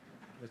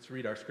Let's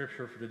read our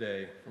scripture for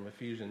today from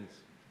Ephesians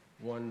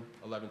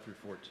 1:11 through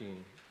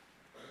 14.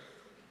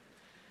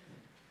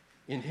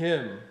 In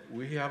him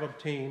we have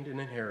obtained an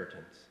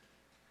inheritance,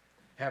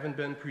 having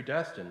been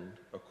predestined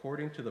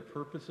according to the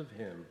purpose of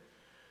him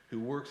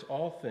who works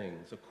all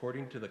things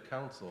according to the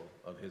counsel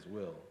of his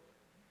will,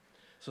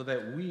 so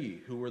that we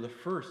who were the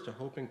first to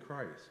hope in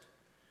Christ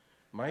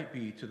might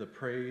be to the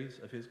praise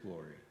of his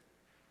glory.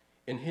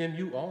 In him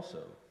you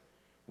also,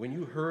 when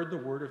you heard the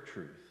word of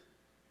truth,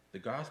 the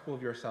gospel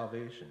of your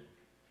salvation,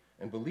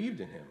 and believed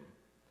in him,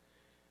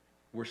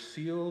 were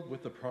sealed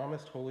with the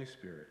promised Holy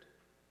Spirit,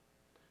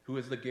 who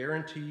is the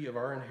guarantee of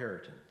our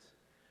inheritance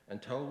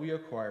until we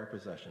acquire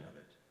possession of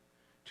it,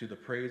 to the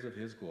praise of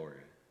his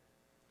glory.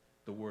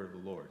 The word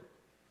of the Lord.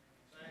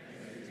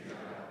 Thanks be to God.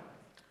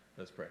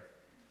 Let's pray.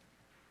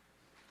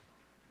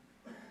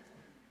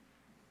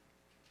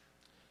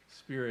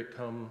 Spirit,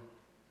 come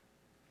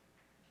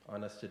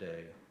on us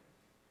today.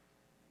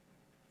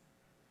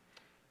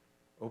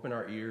 Open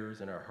our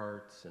ears and our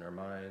hearts and our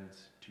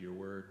minds to your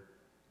word.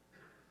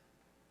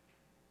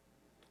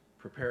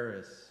 Prepare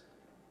us,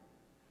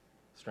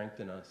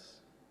 strengthen us,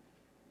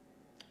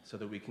 so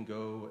that we can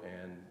go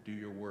and do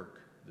your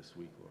work this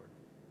week, Lord.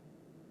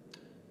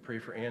 Pray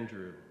for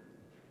Andrew,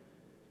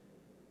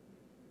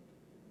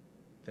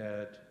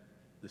 that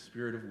the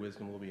spirit of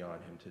wisdom will be on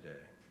him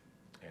today,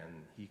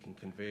 and he can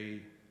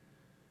convey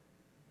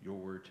your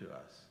word to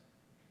us.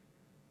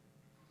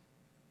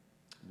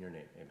 In your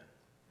name, amen.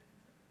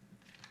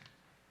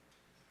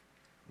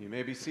 You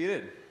may be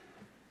seated.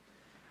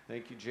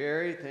 Thank you,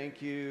 Jerry.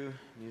 Thank you,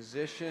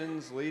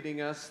 musicians,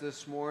 leading us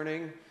this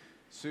morning.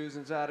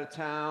 Susan's out of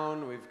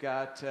town. We've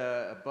got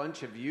a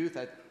bunch of youth.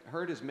 I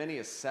heard as many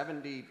as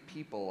 70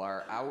 people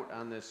are out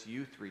on this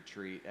youth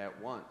retreat at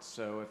once.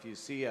 So if you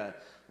see a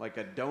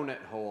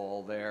donut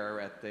hole there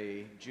at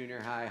the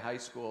junior high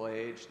school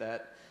age,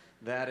 that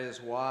is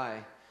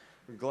why.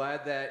 We're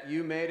glad that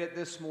you made it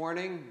this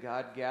morning.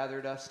 God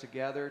gathered us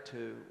together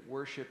to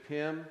worship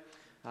him.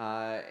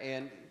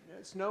 And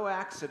it's no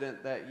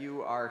accident that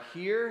you are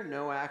here,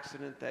 no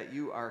accident that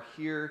you are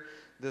here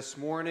this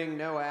morning,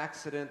 no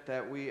accident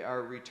that we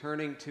are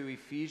returning to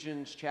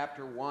Ephesians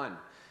chapter 1.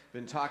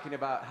 Been talking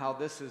about how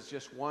this is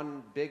just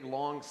one big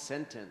long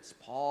sentence.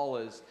 Paul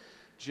is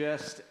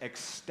just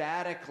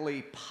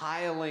ecstatically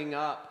piling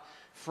up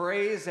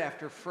phrase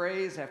after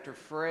phrase after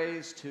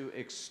phrase to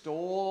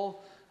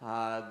extol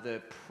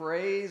the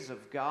praise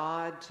of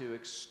God, to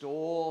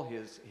extol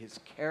his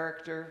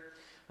character.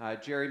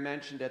 Jerry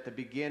mentioned at the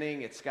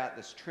beginning, it's got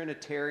this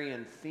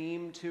Trinitarian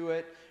theme to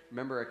it.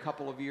 Remember a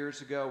couple of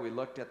years ago, we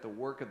looked at the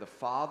work of the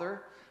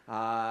Father.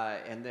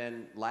 And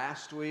then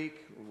last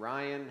week,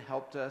 Ryan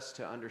helped us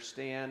to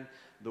understand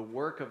the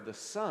work of the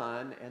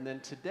Son. And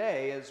then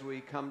today, as we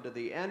come to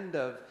the end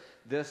of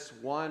this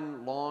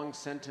one long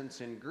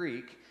sentence in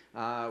Greek,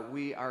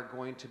 we are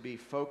going to be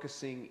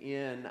focusing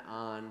in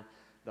on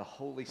the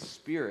Holy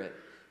Spirit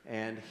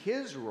and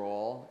his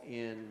role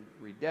in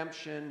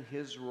redemption,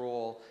 his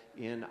role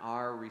in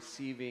our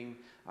receiving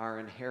our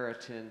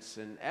inheritance,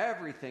 and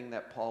everything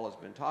that Paul has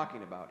been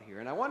talking about here.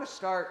 And I want to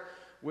start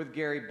with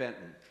Gary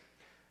Benton.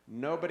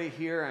 Nobody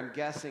here, I'm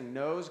guessing,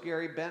 knows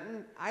Gary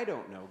Benton. I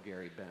don't know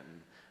Gary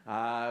Benton.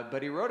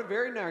 But he wrote a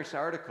very nice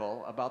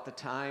article about the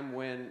time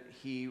when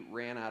he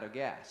ran out of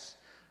gas.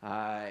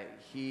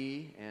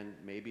 He, and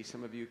maybe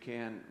some of you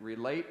can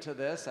relate to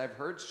this, I've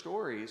heard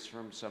stories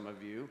from some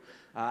of you,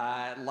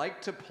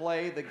 like to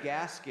play the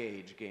gas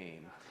gauge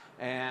game.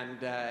 And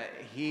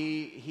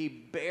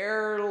he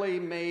barely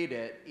made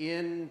it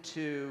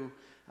into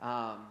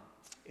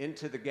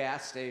the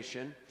gas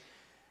station.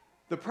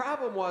 The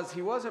problem was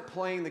he wasn't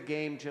playing the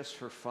game just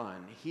for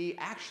fun. He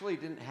actually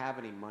didn't have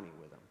any money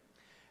with him.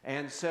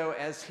 And so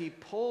as he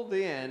pulled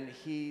in,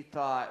 he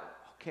thought,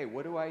 okay,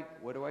 what do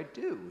I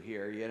do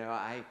here? You know,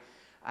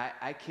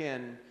 I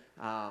can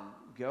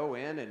go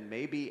in and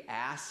maybe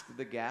ask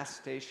the gas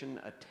station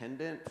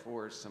attendant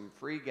for some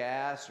free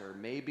gas, or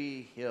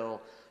maybe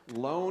he'll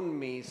loan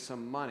me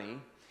some money.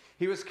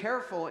 He was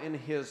careful in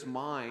his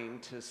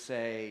mind to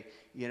say,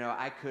 you know,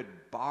 I could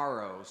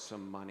borrow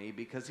some money,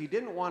 because he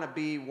didn't want to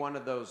be one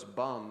of those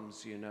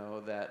bums, you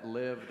know, that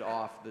lived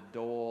off the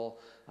dole,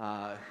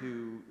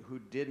 who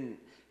didn't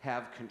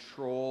have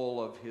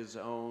control of his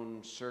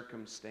own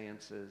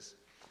circumstances.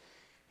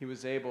 He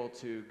was able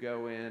to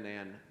go in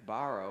and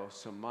borrow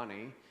some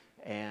money,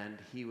 and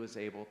he was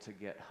able to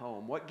get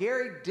home. What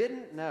Gary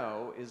didn't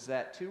know is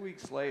that 2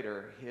 weeks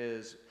later,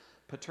 his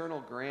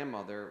paternal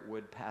grandmother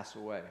would pass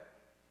away.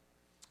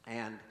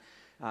 And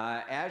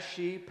as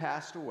she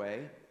passed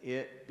away,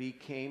 it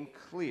became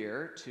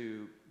clear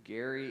to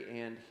Gary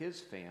and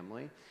his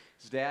family.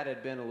 His dad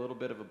had been a little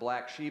bit of a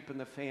black sheep in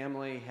the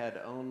family,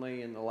 had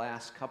only in the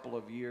last couple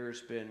of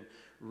years been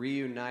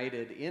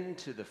reunited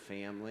into the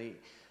family.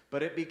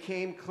 But it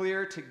became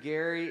clear to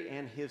Gary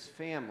and his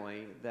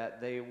family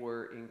that they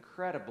were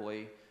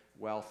incredibly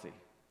wealthy.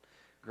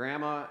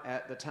 Grandma,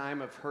 at the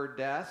time of her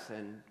death,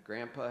 and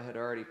Grandpa had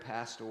already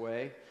passed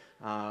away,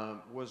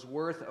 was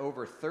worth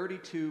over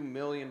 $32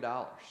 million.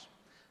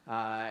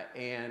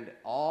 and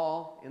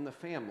all in the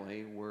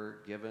family were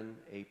given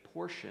a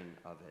portion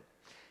of it.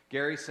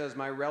 Gary says,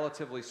 my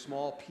relatively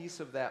small piece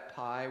of that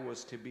pie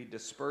was to be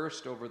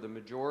dispersed over the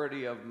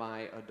majority of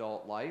my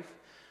adult life,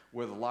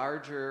 with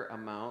larger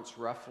amounts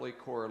roughly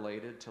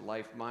correlated to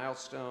life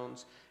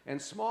milestones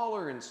and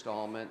smaller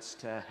installments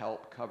to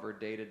help cover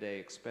day-to-day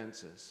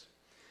expenses.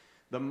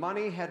 The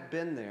money had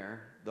been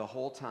there the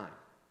whole time.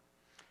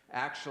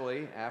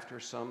 Actually, after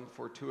some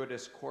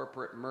fortuitous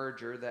corporate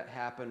merger that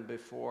happened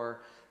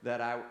before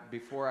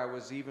I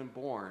was even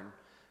born,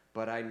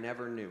 but I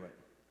never knew it.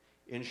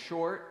 In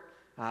short,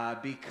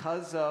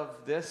 because of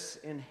this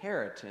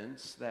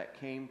inheritance that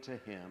came to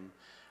him,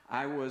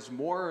 I was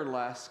more or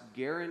less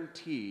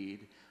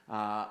guaranteed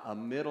a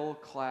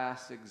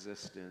middle-class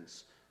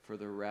existence for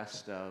the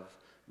rest of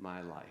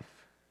my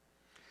life.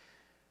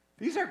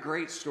 These are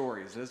great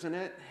stories, isn't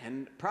it?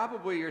 And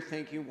probably you're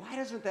thinking, why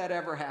doesn't that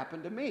ever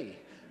happen to me?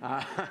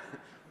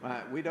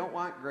 We don't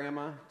want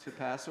Grandma to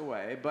pass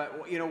away,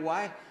 but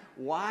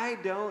why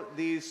don't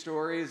these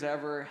stories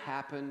ever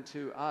happen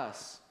to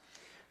us?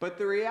 But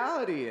the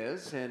reality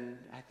is, and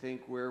I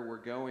think where we're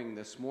going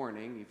this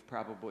morning, you've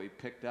probably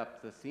picked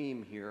up the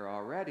theme here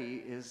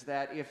already, is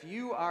that if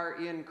you are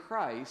in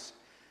Christ,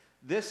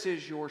 this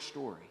is your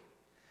story.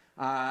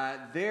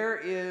 There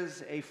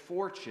is a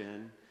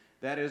fortune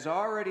that is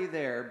already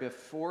there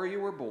before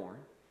you were born,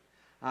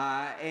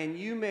 and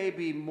you may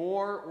be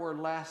more or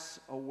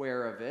less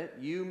aware of it.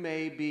 You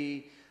may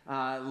be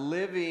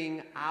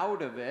living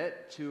out of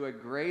it to a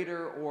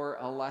greater or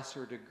a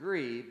lesser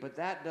degree, but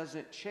that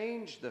doesn't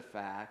change the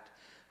fact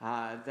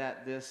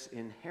that this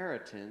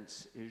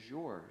inheritance is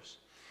yours.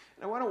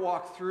 And I want to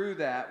walk through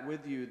that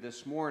with you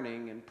this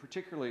morning, and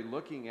particularly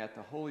looking at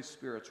the Holy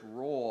Spirit's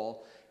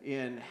role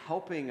in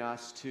helping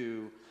us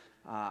to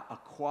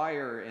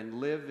acquire and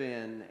live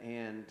in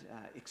and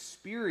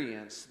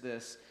experience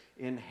this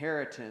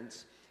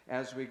inheritance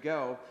as we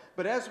go.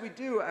 But as we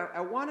do, I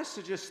want us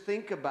to just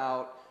think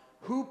about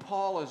who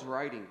Paul is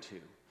writing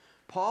to.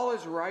 Paul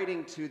is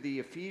writing to the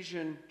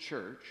Ephesian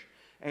church.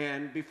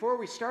 And before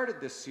we started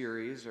this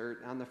series, or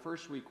on the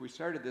first week we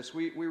started this,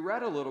 we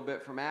read a little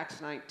bit from Acts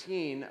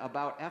 19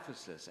 about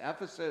Ephesus.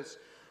 Ephesus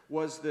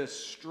was this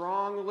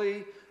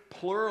strongly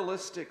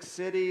pluralistic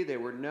city. They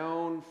were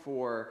known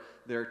for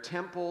their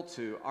temple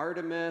to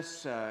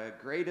Artemis,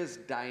 great as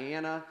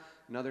Diana,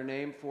 another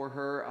name for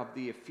her, of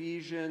the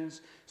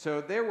Ephesians. So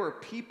there were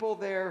people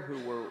there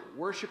who were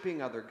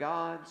worshiping other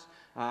gods.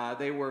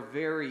 They were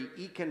very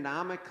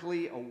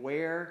economically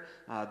aware.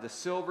 The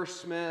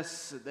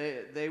silversmiths,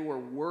 they were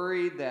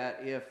worried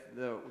that if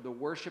the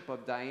worship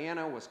of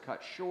Diana was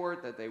cut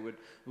short, that they would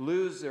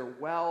lose their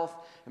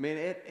wealth. I mean,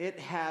 it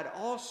had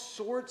all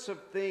sorts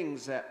of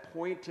things that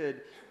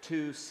pointed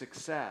to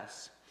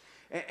success.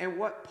 And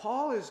what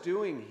Paul is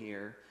doing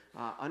here,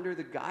 under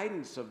the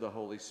guidance of the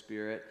Holy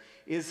Spirit,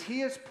 is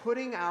he is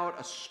putting out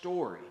a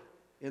story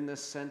in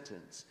this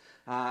sentence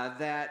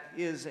that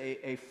is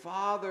a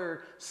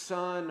Father,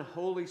 Son,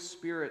 Holy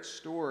Spirit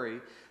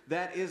story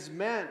that is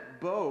meant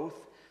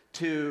both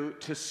to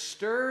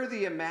stir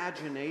the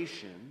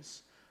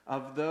imaginations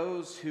of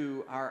those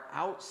who are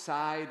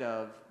outside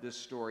of this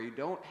story,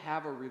 don't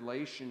have a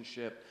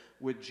relationship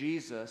with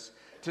Jesus,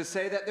 to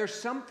say that there's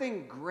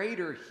something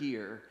greater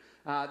here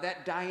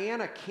that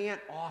Diana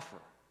can't offer.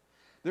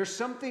 There's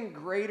something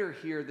greater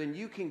here than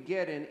you can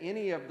get in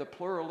any of the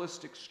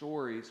pluralistic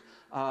stories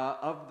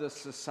of the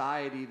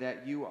society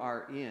that you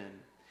are in.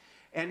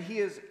 And he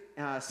is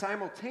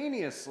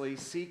simultaneously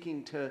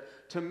seeking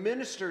to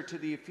minister to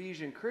the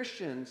Ephesian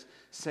Christians,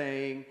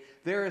 saying,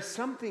 there is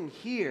something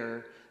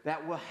here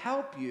that will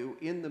help you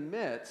in the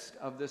midst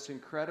of this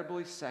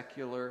incredibly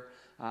secular,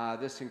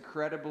 this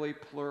incredibly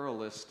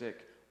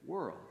pluralistic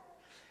world.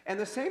 And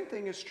the same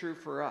thing is true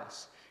for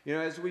us. You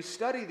know, as we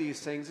study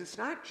these things, it's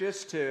not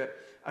just to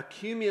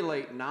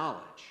accumulate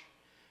knowledge.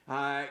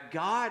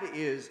 God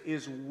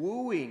is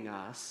wooing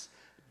us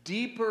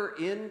deeper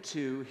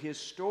into his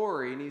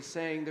story, and he's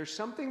saying there's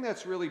something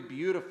that's really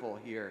beautiful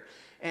here.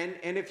 And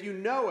if you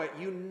know it,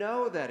 you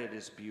know that it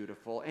is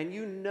beautiful, and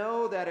you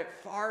know that it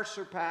far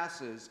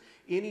surpasses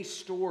any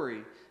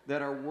story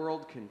that our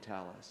world can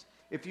tell us.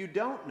 If you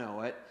don't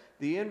know it,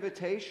 the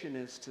invitation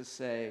is to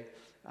say,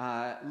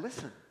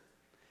 listen,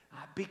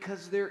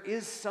 because there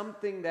is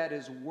something that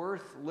is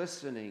worth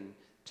listening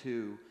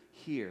to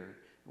here.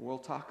 And we'll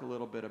talk a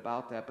little bit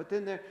about that. But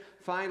then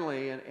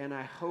finally, and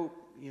I hope,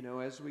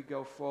 as we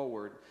go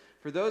forward,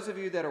 for those of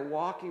you that are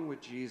walking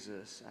with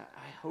Jesus,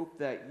 I hope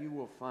that you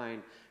will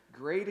find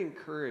great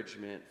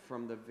encouragement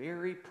from the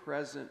very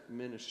present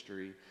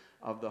ministry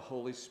of the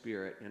Holy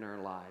Spirit in our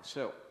lives.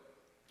 So,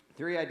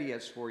 3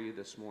 ideas for you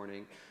this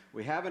morning.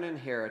 We have an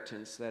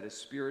inheritance that is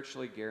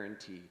spiritually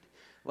guaranteed.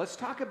 Let's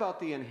talk about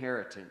the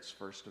inheritance,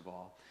 first of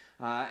all.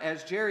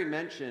 As Jerry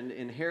mentioned,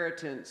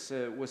 inheritance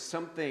was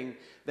something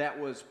that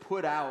was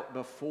put out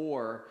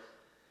before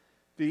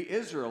the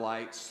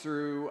Israelites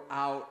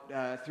throughout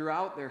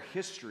their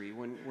history.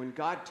 When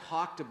God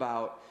talked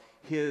about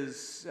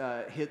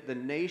the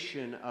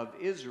nation of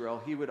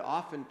Israel, he would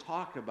often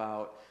talk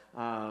about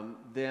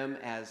them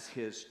as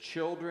his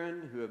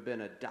children who have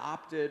been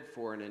adopted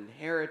for an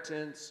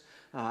inheritance.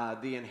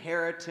 The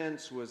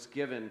inheritance was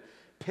given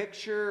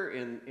picture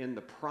in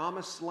the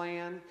promised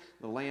land,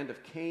 the land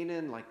of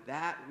Canaan, like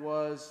that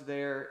was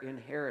their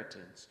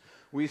inheritance.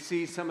 We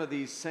see some of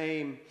these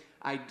same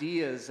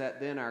ideas that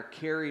then are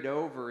carried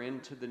over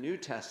into the New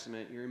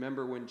Testament. You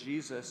remember when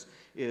Jesus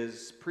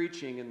is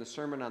preaching in the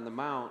Sermon on the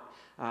Mount,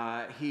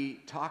 he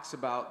talks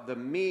about the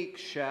meek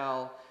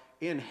shall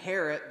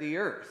inherit the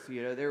earth.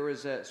 You know, there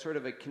was a sort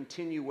of a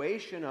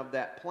continuation of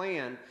that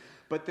plan,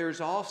 but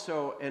there's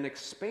also an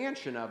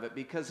expansion of it,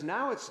 because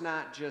now it's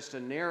not just a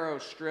narrow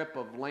strip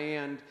of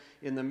land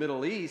in the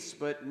Middle East,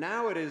 but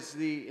now it is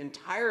the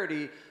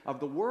entirety of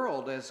the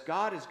world. As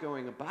God is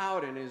going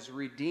about and is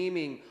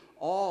redeeming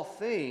all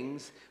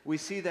things, we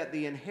see that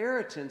the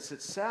inheritance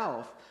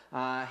itself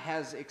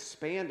has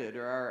expanded,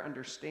 or our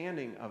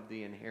understanding of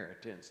the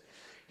inheritance.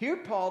 Here,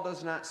 Paul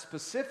does not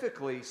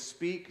specifically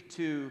speak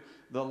to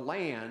the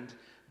land,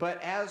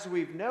 but as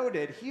we've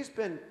noted, he's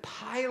been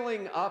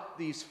piling up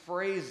these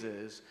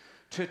phrases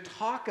to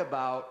talk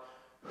about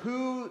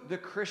who the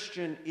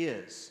Christian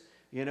is.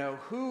 You know,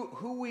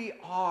 who we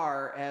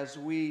are as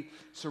we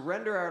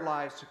surrender our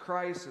lives to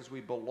Christ, as we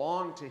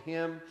belong to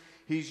him.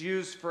 He's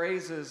used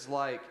phrases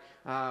like,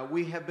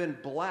 we have been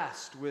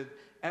blessed with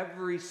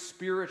every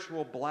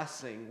spiritual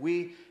blessing.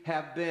 We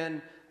have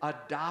been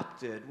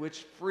adopted,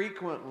 which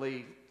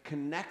frequently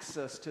connects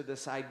us to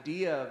this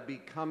idea of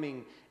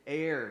becoming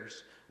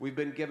heirs. We've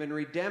been given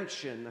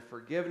redemption, the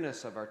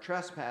forgiveness of our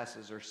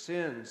trespasses or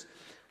sins.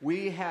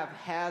 We have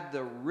had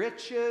the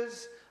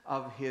riches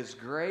of his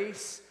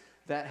grace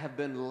that have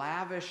been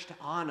lavished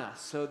on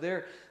us. So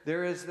there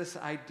is this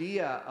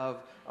idea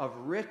of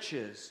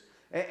riches.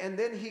 And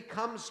then he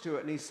comes to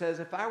it and he says,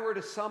 if I were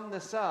to sum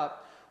this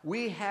up,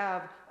 we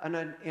have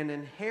an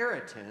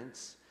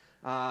inheritance,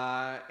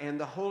 and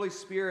the Holy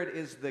Spirit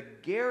is the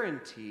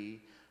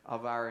guarantee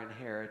of our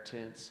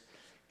inheritance.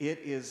 It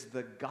is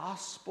the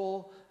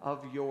gospel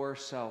of your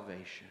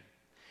salvation.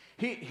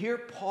 Here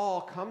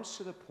Paul comes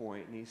to the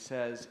point and he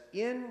says,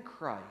 in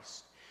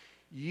Christ,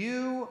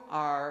 you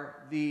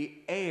are the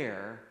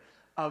heir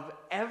of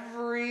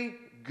every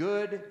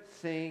good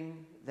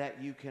thing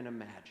that you can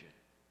imagine.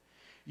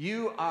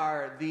 You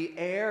are the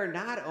heir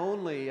not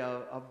only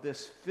of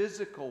this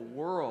physical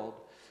world,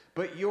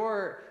 but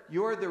you're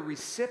the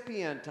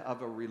recipient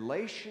of a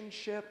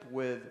relationship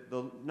with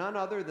none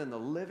other than the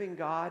living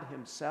God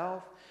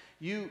himself.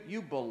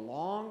 You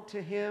belong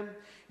to him.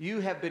 You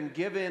have been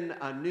given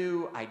a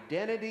new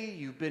identity.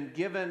 You've been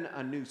given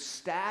a new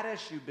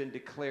status. You've been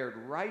declared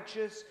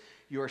righteous.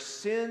 Your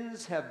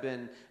sins have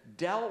been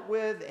dealt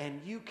with,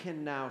 and you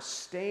can now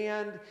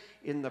stand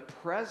in the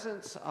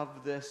presence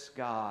of this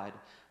God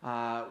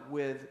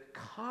with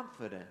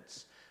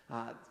confidence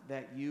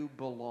that you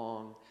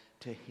belong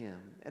to him.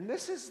 And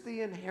this is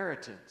the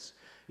inheritance.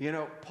 You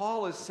know,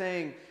 Paul is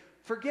saying,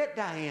 forget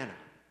Diana.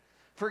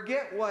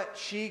 Forget what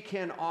she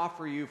can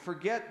offer you.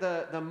 Forget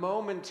the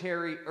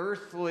momentary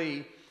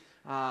earthly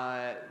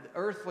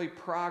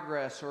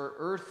progress or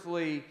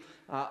earthly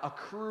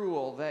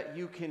accrual that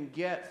you can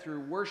get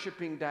through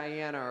worshiping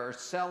Diana or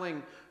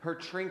selling her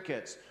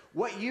trinkets.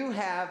 What you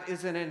have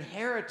is an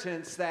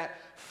inheritance that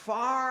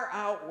far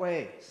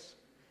outweighs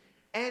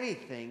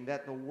anything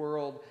that the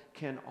world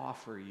can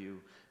offer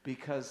you,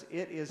 because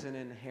it is an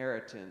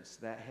inheritance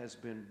that has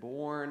been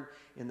born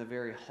in the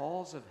very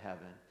halls of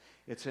heaven.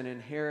 It's an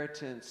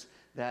inheritance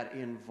that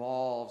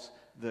involves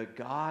the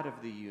God of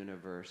the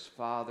universe,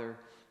 Father,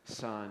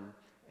 Son,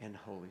 and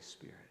Holy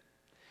Spirit.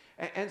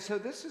 And so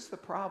this is the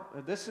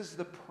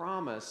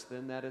promise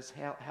then that is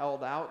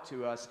held out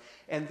to us.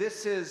 And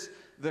this is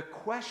the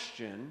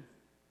question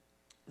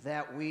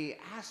that we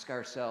ask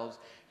ourselves,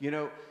 you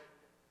know,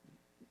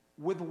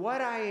 with what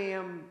I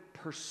am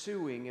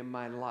pursuing in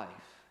my life,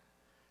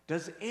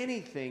 does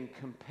anything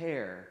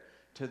compare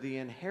to the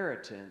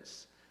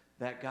inheritance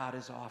that God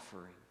is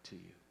offering to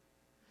you?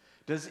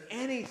 Does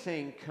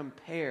anything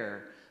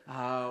compare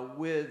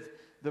with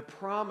the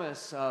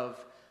promise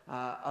of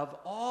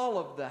all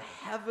of the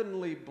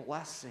heavenly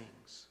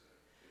blessings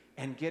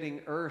and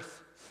getting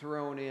earth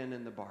thrown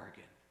in the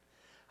bargain?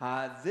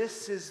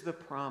 This is the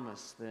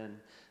promise then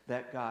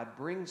that God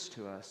brings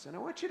to us. And I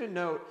want you to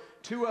note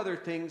two other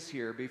things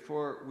here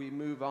before we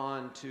move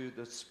on to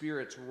the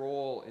Spirit's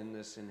role in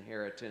this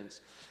inheritance.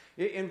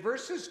 In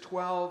verses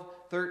 12,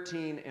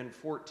 13, and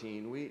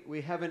 14,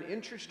 we have an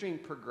interesting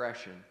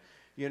progression.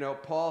 You know,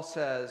 Paul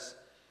says,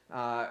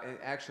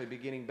 actually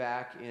beginning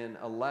back in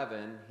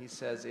 11, he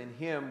says, in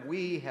him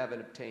we have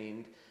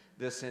obtained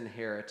this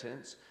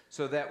inheritance,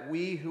 so that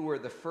we who were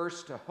the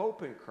first to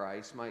hope in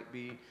Christ might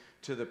be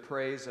to the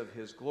praise of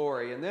his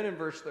glory. And then in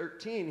verse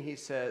 13, he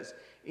says,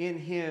 in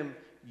him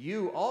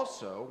you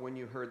also, when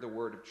you heard the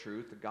word of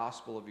truth, the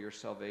gospel of your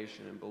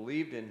salvation, and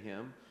believed in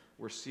him,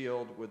 were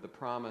sealed with the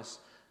promise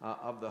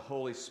of the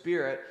Holy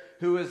Spirit,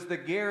 who is the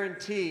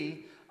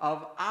guarantee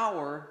of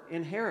our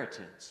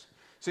inheritance.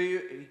 So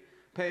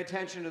Pay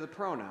attention to the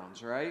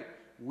pronouns, right?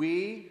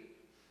 We,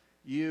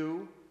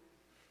 you,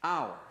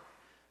 our.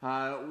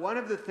 One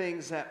of the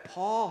things that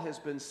Paul has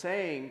been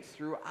saying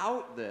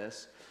throughout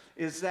this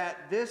is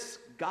that this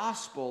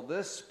gospel,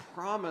 this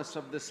promise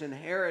of this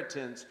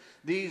inheritance,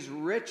 these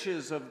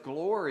riches of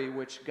glory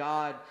which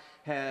God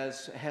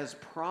has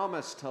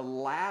promised to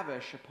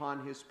lavish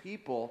upon his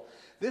people,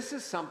 this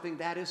is something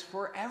that is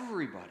for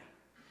everybody.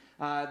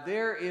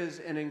 There is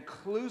an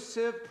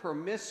inclusive,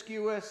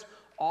 promiscuous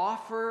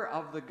offer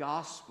of the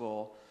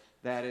gospel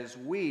that is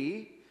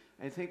we.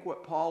 I think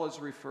what Paul is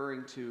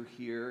referring to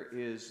here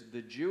is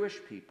the Jewish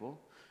people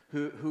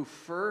who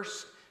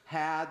first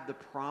had the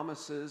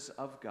promises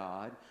of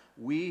God,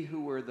 we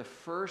who were the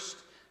first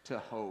to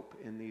hope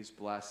in these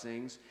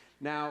blessings.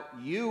 Now,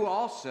 you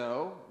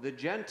also, the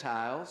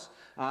Gentiles,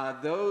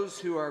 those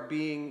who are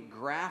being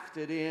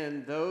grafted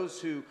in,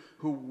 those who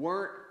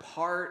weren't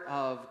part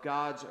of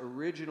God's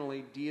original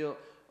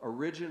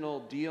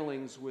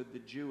dealings with the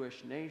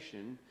Jewish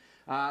nation,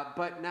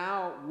 but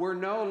now we're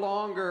no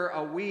longer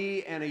a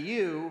we and a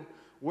you,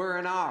 we're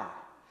an our.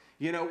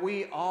 You know,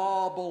 we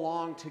all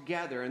belong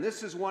together. And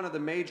this is one of the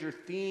major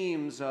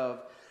themes of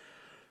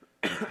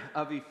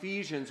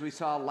Ephesians. We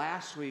saw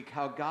last week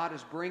how God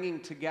is bringing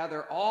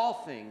together all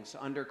things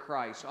under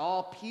Christ,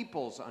 all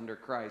peoples under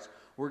Christ.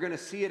 We're going to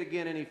see it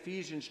again in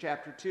Ephesians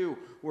chapter 2,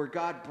 where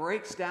God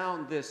breaks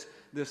down this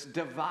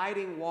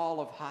dividing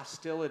wall of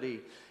hostility.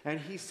 And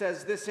he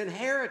says this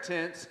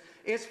inheritance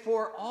is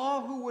for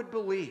all who would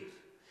believe.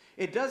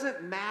 It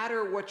doesn't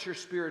matter what your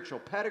spiritual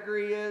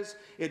pedigree is.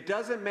 It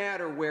doesn't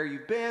matter where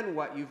you've been,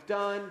 what you've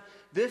done.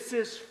 This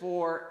is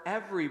for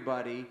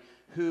everybody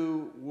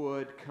who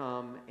would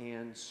come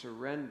and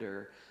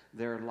surrender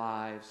their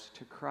lives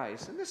to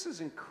Christ. And this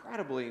is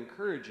incredibly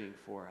encouraging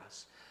for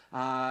us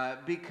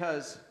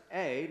because,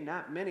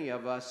 not many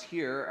of us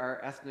here are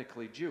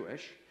ethnically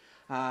Jewish.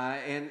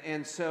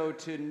 And so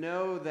to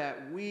know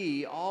that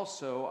we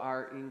also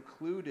are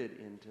included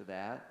into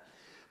that,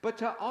 but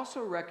to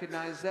also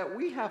recognize that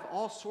we have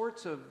all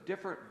sorts of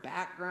different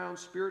backgrounds,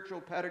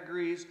 spiritual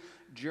pedigrees,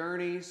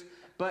 journeys.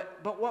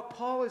 But what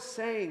Paul is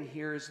saying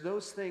here is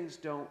those things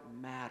don't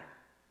matter.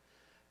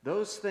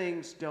 Those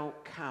things don't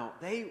count.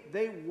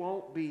 They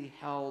won't be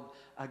held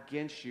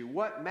against you.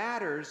 What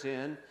matters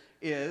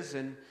is,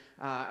 and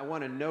I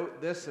want to note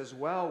this as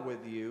well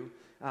with you,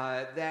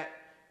 that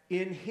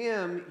in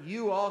him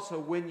you also,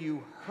 when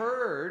you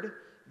heard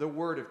the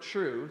word of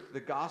truth, the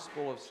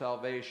gospel of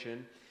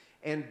salvation,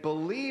 and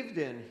believed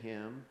in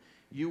him,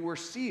 you were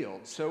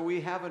sealed. So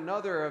we have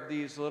another of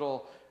these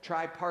little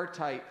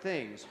tripartite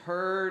things: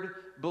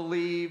 heard,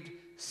 believed,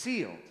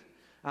 sealed.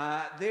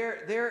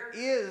 There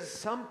is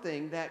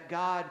something that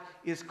God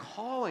is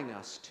calling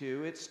us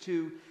to. It's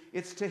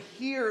to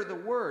hear the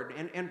word.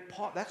 And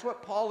Paul, that's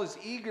what Paul is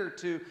eager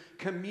to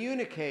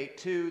communicate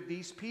to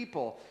these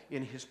people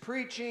in his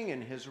preaching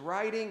and his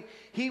writing.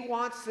 He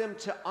wants them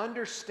to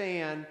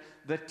understand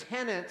the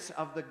tenets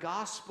of the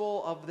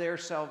gospel of their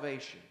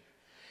salvation.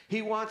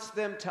 He wants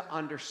them to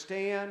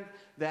understand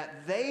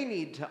that they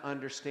need to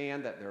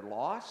understand that they're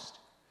lost,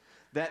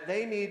 that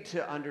they need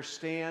to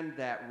understand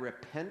that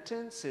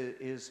repentance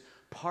is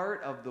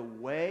part of the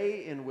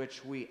way in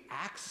which we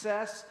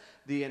access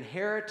the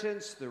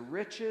inheritance, the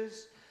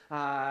riches,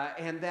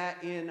 and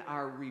that in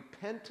our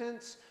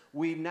repentance,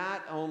 we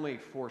not only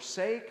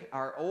forsake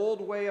our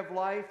old way of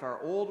life,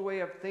 our old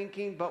way of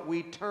thinking, but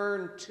we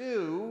turn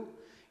to,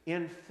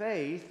 in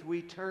faith,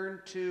 we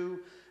turn to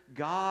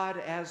God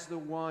as the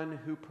one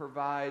who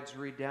provides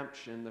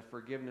redemption, the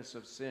forgiveness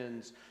of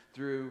sins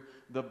through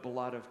the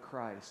blood of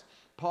Christ.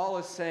 Paul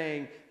is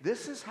saying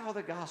this is how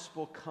the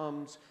gospel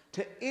comes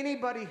to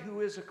anybody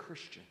who is a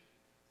Christian.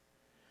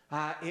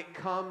 It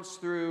comes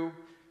through,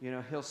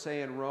 he'll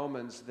say in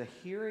Romans, the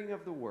hearing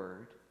of the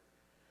word.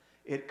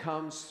 It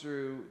comes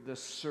through the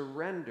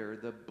surrender,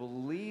 the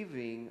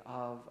believing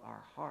of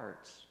our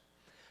hearts.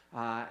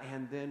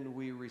 And then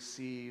we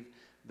receive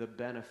the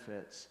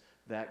benefits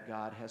that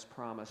God has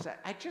promised.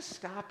 I just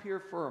stop here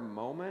for a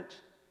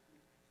moment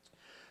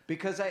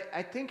because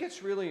I think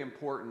it's really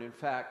important. In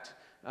fact,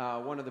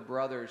 one of the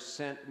brothers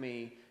sent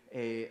me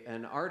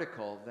an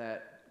article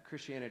that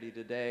Christianity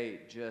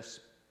Today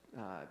just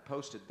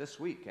posted this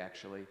week,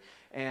 actually.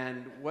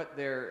 And what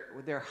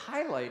they're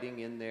highlighting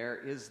in there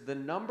is the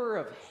number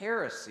of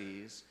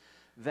heresies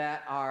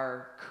that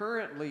are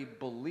currently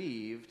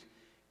believed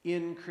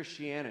in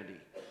Christianity.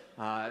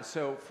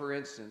 So, for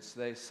instance,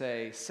 they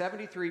say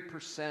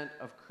 73%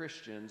 of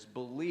Christians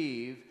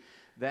believe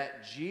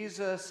that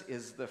Jesus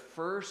is the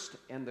first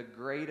and the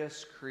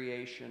greatest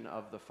creation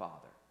of the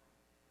Father.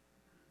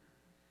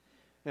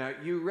 Now,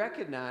 you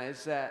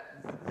recognize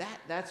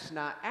that's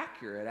not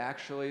accurate.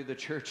 Actually, the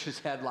church has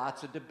had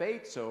lots of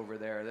debates over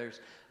there.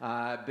 There's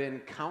been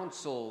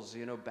councils,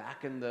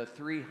 back in the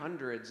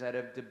 300s that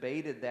have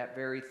debated that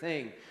very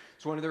thing.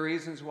 It's one of the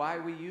reasons why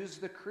we use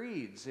the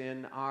creeds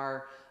in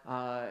our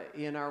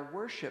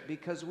worship,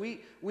 because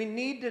we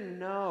need to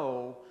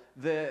know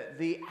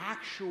the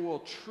actual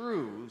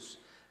truths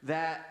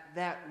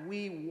that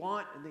we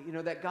want,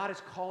 that God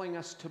is calling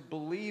us to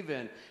believe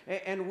in.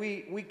 And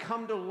we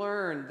come to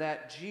learn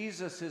that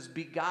Jesus is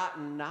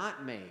begotten,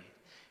 not made.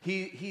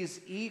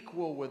 He's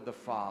equal with the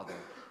Father.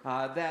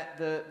 That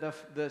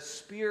the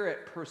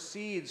Spirit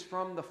proceeds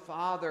from the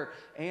Father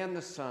and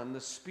the Son.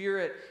 The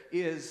Spirit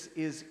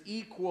is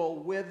equal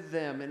with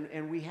them,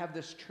 and we have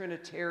this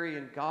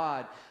Trinitarian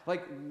God.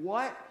 Like,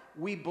 what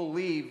we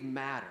believe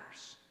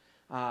matters.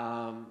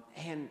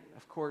 And,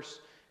 of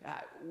course,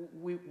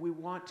 we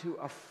want to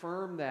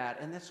affirm that,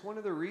 and that's one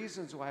of the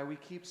reasons why we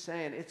keep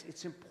saying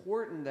it's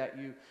important that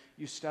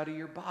you study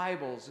your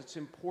Bibles. It's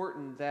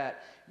important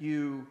that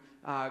you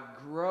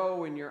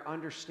grow in your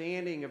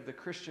understanding of the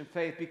Christian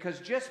faith, because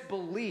just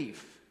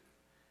belief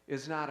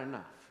is not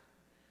enough.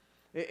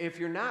 If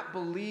you're not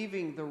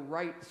believing the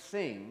right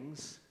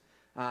things,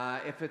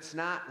 if it's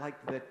not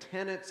like the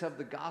tenets of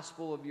the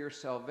gospel of your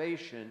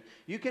salvation,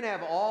 you can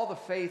have all the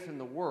faith in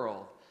the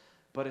world,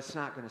 but it's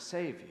not going to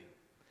save you.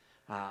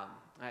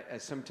 I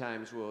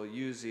sometimes will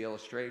use the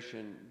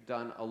illustration,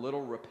 done a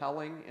little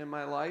repelling in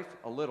my life.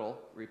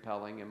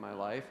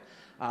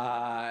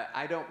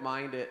 I don't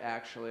mind it,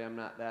 actually. I'm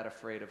not that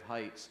afraid of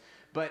heights.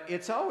 But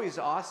it's always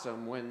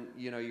awesome when,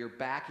 you're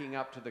backing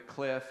up to the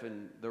cliff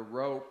and the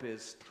rope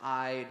is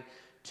tied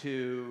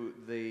to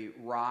the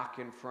rock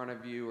in front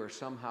of you or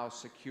somehow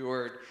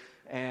secured.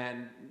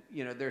 And,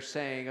 they're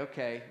saying,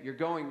 okay, you're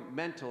going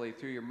mentally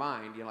through your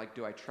mind. You're like,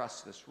 do I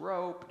trust this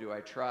rope? Do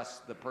I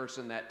trust the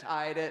person that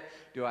tied it?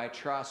 Do I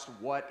trust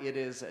what it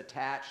is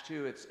attached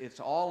to? It's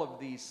all of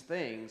these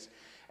things.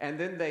 And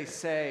then they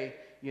say,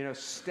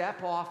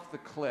 step off the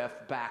cliff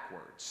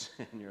backwards.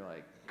 And you're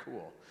like,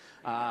 cool.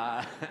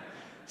 But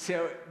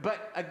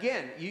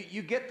again,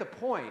 you get the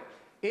point.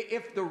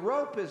 If the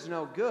rope is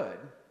no good,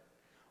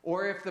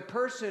 or if the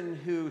person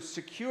who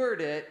secured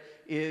it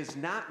is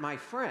not my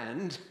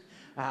friend,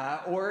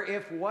 or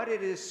if what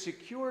it is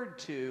secured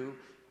to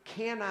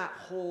cannot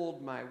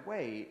hold my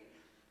weight,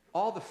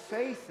 all the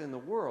faith in the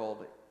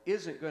world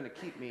isn't going to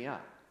keep me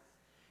up.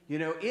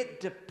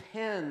 It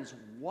depends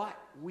what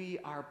we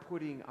are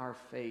putting our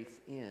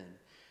faith in.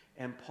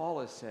 And Paul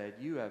has said,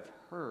 you have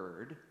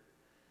heard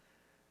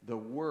the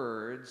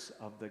words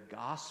of the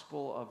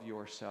gospel of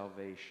your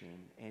salvation,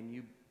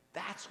 and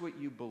that's what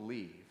you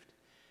believed,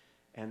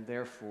 and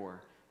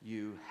therefore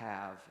you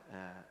have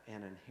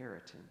an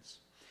inheritance.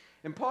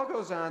 And Paul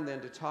goes on then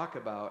to talk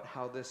about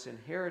how this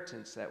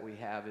inheritance that we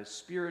have is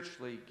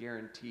spiritually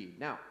guaranteed.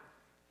 Now,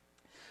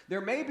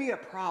 there may be a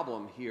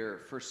problem here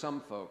for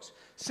some folks,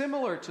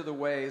 similar to the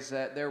ways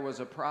that there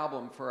was a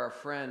problem for our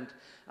friend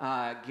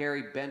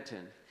Gary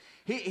Benton.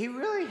 He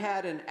really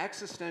had an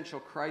existential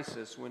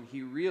crisis when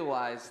he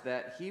realized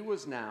that he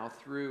was now,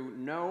 through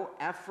no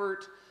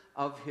effort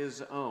of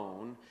his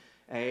own,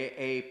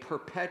 a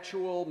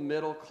perpetual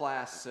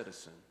middle-class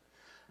citizen.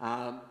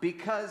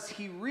 Because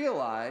he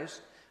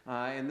realized,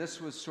 and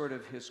this was sort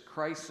of his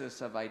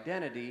crisis of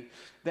identity,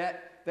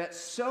 that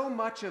so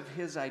much of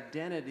his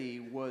identity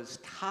was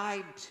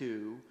tied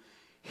to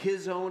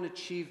his own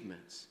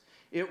achievements.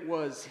 It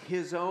was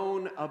his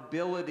own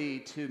ability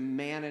to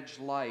manage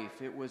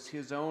life. It was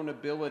his own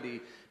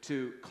ability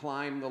to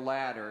climb the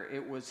ladder.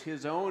 It was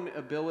his own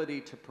ability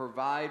to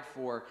provide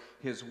for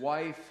his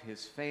wife,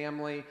 his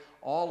family,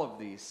 all of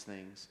these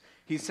things.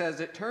 He says,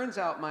 it turns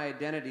out my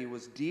identity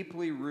was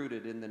deeply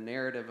rooted in the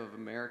narrative of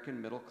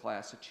American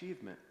middle-class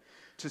achievement.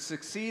 To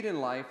succeed in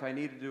life, I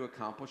needed to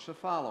accomplish the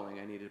following.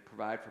 I needed to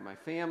provide for my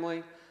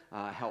family,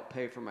 help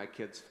pay for my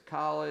kids'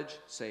 college,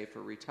 save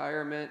for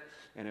retirement,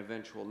 and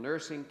eventual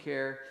nursing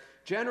care.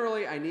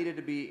 Generally, I needed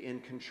to be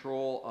in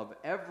control of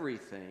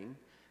everything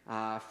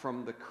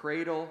from the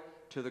cradle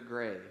to the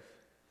grave.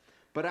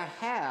 But I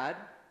had,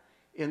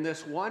 in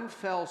this one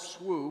fell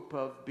swoop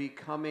of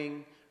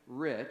becoming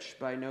rich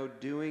by no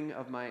doing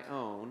of my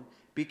own,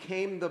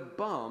 became the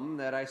bum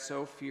that I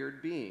so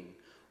feared being,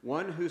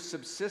 one who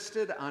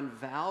subsisted on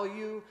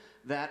value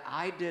that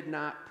I did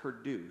not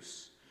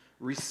produce.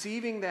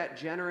 Receiving that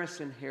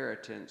generous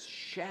inheritance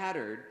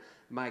shattered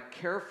my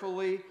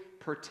carefully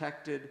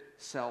protected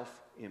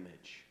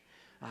self-image.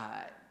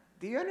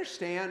 Do you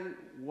understand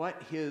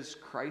what his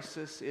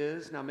crisis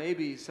is? Now,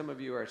 maybe some of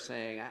you are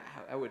saying,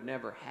 I would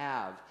never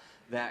have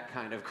that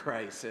kind of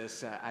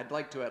crisis. I'd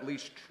like to at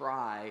least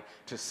try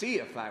to see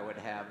if I would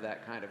have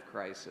that kind of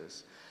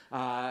crisis.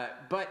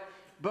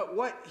 But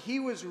what he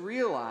was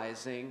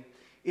realizing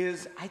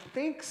is, I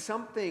think,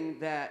 something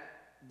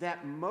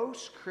that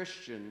most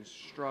Christians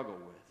struggle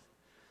with.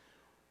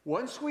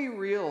 Once we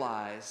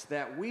realize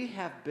that we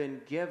have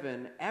been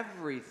given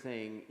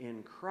everything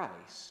in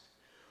Christ,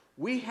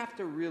 we have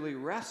to really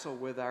wrestle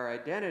with our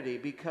identity,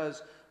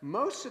 because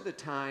most of the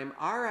time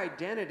our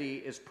identity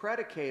is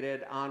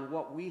predicated on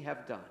what we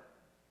have done.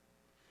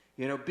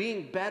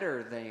 Being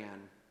better than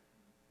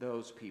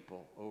those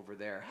people over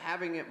there,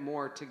 having it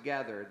more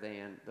together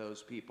than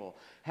those people,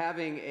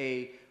 having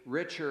a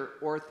richer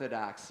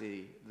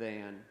orthodoxy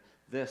than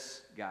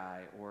this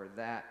guy or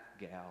that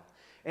gal.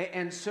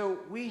 And so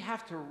we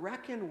have to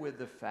reckon with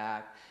the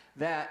fact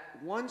that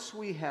once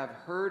we have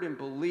heard and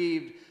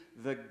believed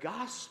the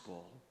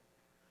gospel,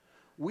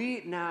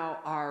 we now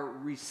are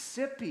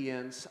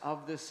recipients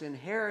of this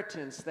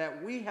inheritance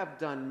that we have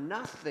done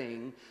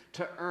nothing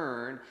to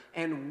earn,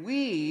 and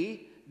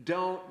we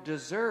don't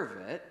deserve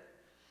it.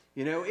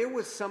 You know, it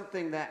was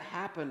something that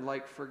happened,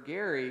 like for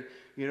Gary,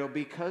 you know,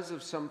 because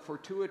of some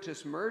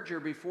fortuitous merger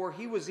before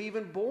he was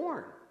even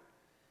born.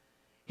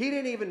 He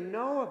didn't even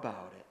know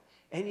about it.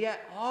 And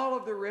yet all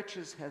of the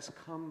riches have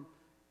come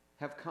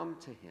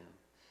to him.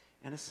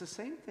 And it's the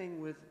same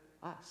thing with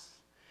us.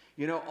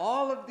 You know,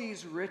 all of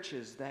these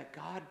riches that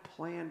God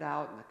planned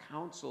out in the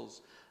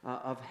councils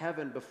of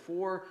heaven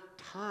before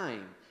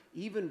time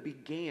even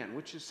began,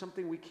 which is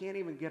something we can't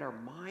even get our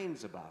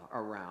minds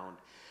around,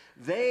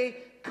 they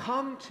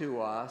come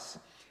to us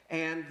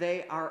and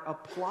they are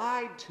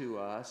applied to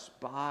us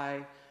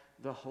by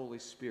the Holy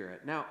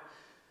Spirit. Now,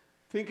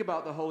 think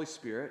about the Holy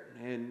Spirit,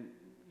 and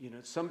you know,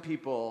 some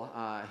people,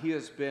 he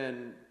has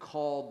been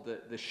called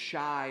the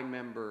shy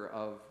member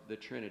of the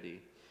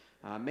Trinity.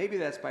 Maybe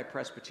that's by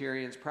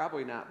Presbyterians,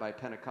 probably not by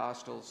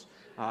Pentecostals.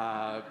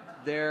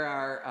 There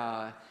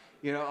are,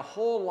 you know, a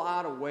whole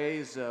lot of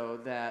ways, though,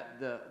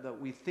 that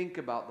we think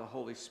about the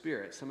Holy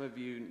Spirit. Some of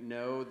you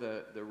know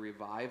the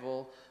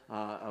revival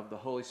of the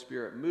Holy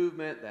Spirit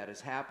movement that has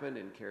happened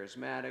in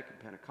charismatic and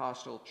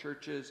Pentecostal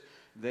churches.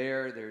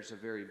 There's a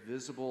very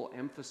visible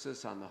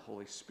emphasis on the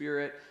Holy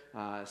Spirit.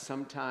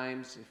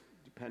 Sometimes,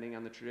 depending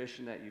on the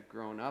tradition that you've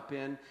grown up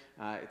in,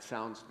 it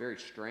sounds very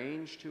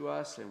strange to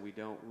us, and we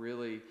don't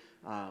really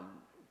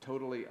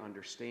totally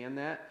understand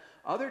that.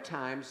 Other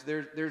times,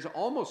 there's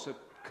almost a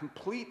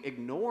complete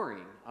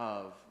ignoring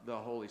of the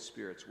Holy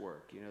Spirit's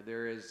work. You know,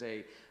 there is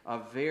a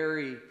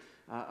very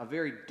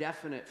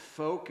definite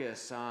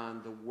focus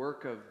on the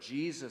work of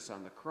Jesus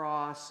on the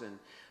cross, and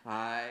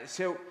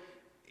so,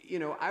 you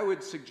know, I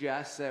would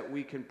suggest that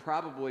we can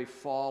probably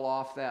fall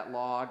off that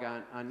log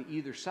on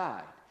either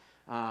side.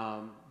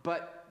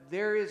 But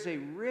there is a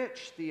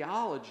rich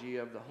theology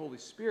of the Holy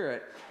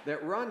Spirit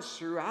that runs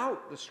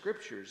throughout the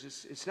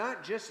Scriptures. It's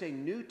not just a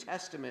New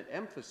Testament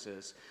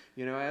emphasis.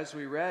 You know, as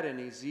we read in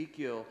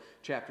Ezekiel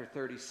chapter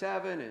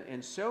 37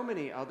 and so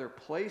many other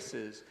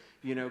places,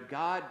 you know,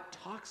 God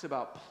talks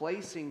about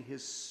placing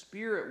His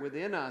Spirit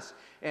within us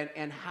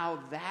and how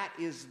that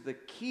is the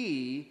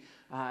key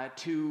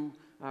to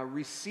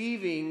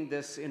receiving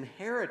this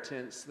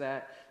inheritance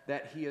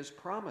that He has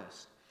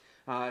promised.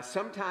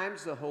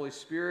 Sometimes the Holy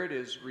Spirit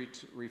is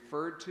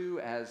referred to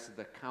as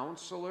the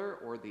counselor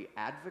or the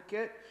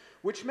advocate,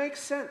 which makes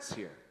sense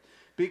here.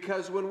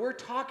 Because when we're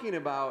talking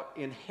about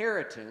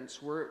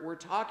inheritance, we're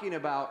talking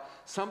about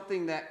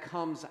something that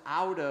comes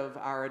out of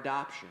our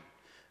adoption.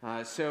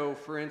 So,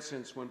 for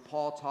instance, when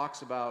Paul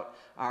talks about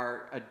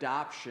our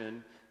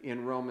adoption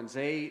in Romans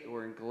 8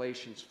 or in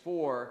Galatians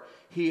 4,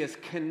 he is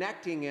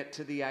connecting it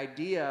to the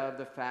idea of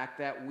the fact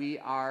that we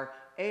are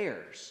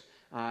heirs.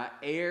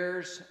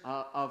 Heirs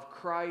of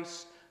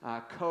Christ,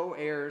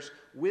 co-heirs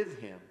with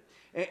Him.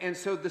 And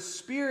so the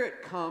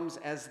Spirit comes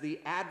as the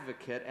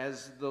advocate,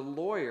 as the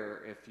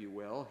lawyer, if you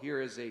will.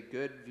 Here is a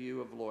good view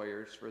of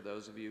lawyers for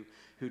those of you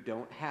who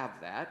don't have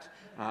that.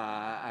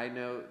 I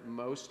know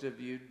most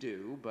of you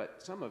do, but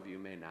some of you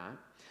may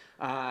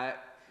not.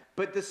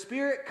 But the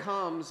Spirit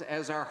comes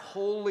as our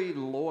holy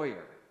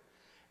lawyer,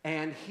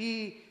 and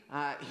He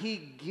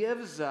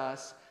gives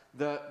us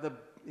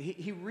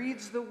He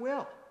reads the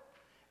will.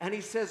 And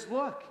He says,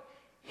 look,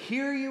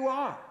 here you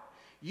are.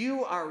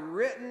 You are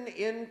written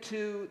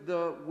into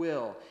the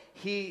will.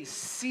 He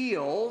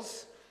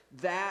seals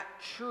that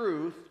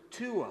truth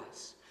to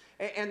us.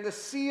 And the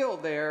seal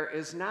there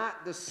is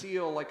not the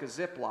seal like a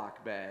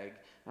Ziploc bag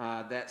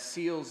that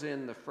seals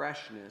in the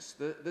freshness.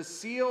 The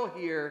seal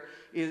here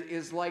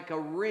is like a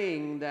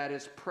ring that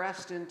is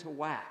pressed into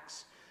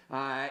wax.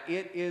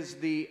 It is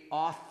the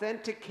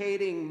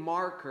authenticating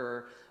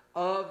marker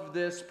of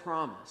this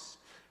promise.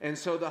 And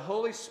so the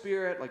Holy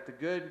Spirit, like the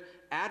good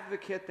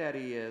advocate that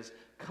He is,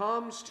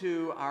 comes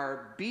to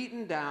our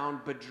beaten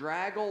down,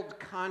 bedraggled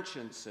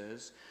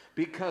consciences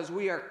because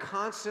we are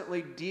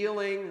constantly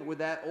dealing with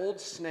that old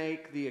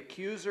snake, the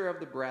accuser of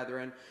the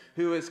brethren,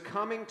 who is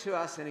coming to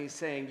us and he's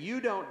saying, you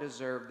don't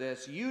deserve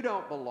this, you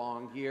don't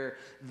belong here,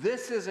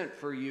 this isn't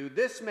for you,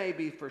 this may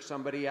be for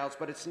somebody else,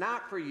 but it's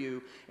not for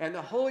you. And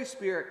the Holy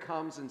Spirit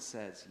comes and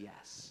says,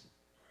 yes,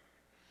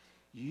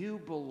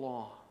 you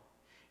belong.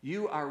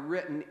 You are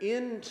written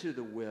into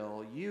the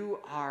will. You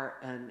are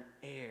an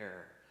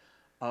heir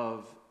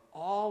of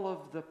all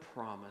of the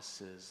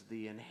promises.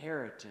 The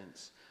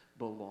inheritance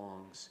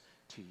belongs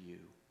to you.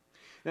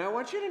 Now, I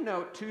want you to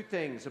note two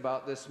things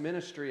about this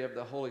ministry of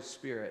the Holy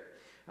Spirit.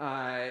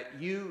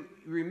 You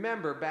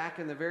remember back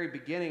in the very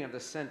beginning of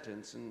the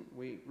sentence, and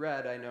we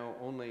read, I know,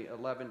 only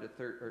 11 to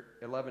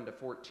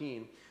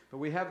 14, but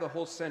we have the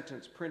whole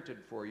sentence printed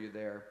for you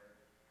there.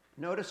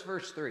 Notice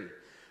verse 3.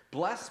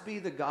 Blessed be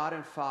the God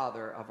and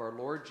Father of our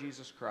Lord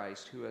Jesus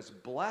Christ, who has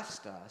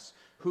blessed us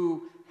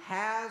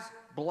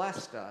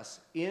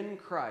in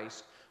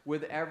Christ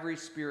with every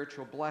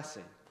spiritual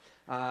blessing.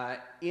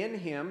 In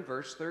him,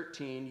 verse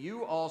 13,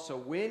 you also,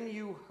 when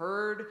you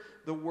heard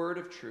the word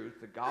of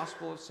truth, the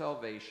gospel of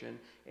salvation,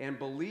 and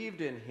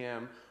believed in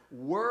him,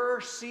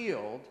 were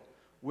sealed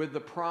with the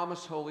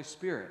promised Holy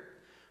Spirit.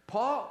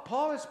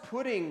 Paul is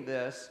putting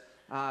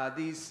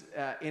these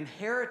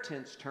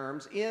inheritance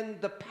terms in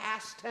the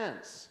past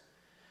tense.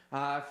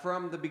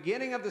 From the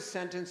beginning of the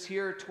sentence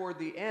here toward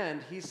the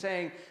end, he's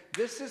saying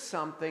this is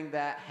something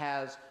that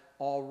has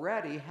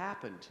already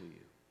happened to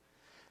you.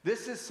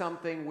 This is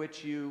something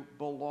which you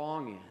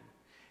belong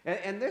in.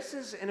 And this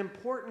is an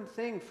important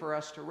thing for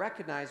us to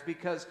recognize,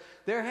 because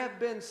there have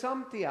been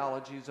some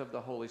theologies of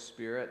the Holy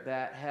Spirit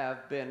that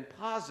have been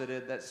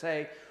posited that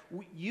say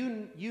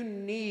you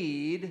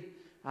need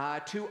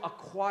to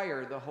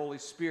acquire the Holy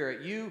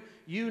Spirit.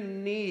 You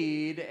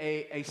need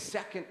a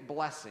second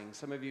blessing.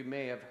 Some of you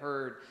may have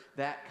heard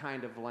that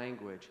kind of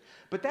language.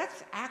 But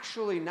that's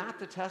actually not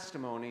the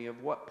testimony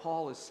of what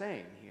Paul is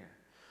saying here.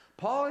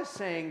 Paul is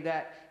saying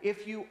that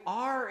if you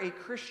are a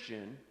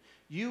Christian,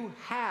 you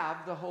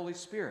have the Holy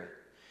Spirit.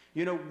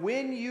 You know,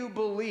 when you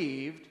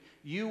believed,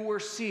 you were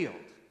sealed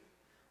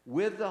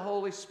with the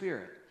Holy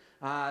Spirit.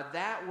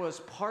 That was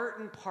part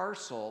and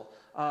parcel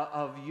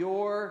of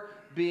your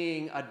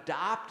being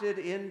adopted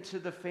into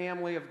the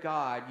family of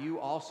God. You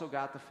also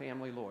got the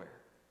family lawyer.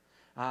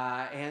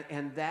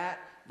 And that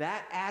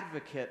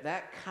advocate,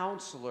 that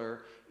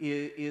counselor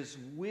is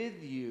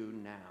with you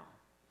now.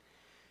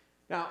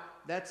 Now,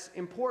 that's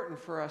important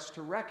for us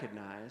to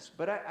recognize,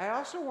 but I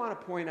also want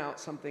to point out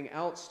something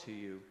else to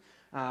you,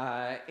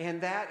 and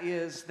that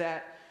is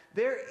that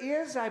there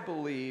is, I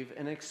believe,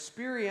 an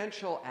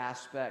experiential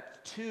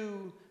aspect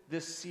to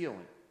this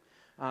sealing.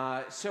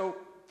 So,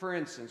 for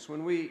instance,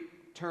 when we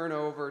turn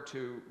over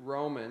to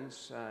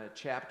Romans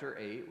chapter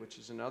 8, which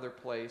is another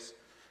place,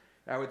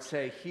 I would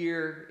say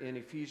here in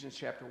Ephesians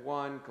chapter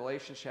 1,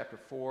 Galatians chapter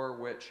 4,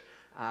 which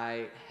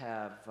I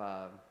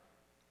have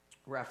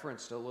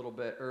referenced a little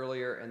bit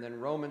earlier, and then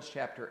Romans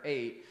chapter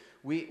 8,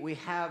 we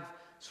have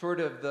sort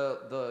of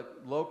the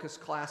locus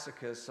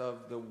classicus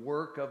of the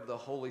work of the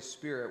Holy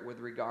Spirit with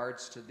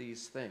regards to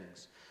these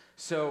things.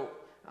 So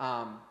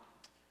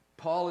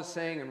Paul is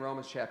saying in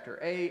Romans chapter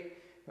 8,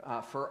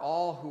 for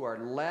all who are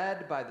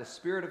led by the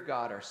Spirit of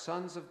God are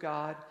sons of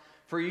God.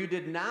 For you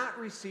did not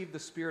receive the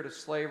spirit of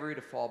slavery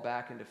to fall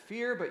back into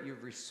fear, but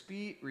you've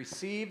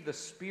received the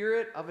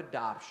spirit of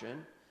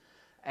adoption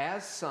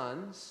as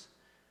sons.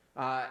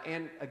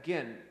 And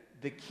again,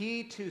 the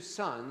key to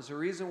sons, the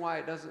reason why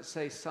it doesn't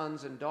say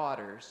sons and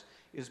daughters,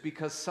 is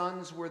because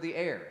sons were the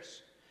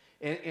heirs.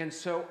 And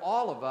so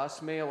all of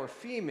us, male or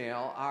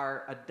female,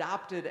 are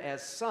adopted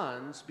as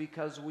sons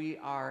because we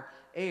are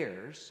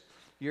heirs.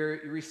 You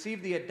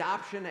receive the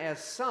adoption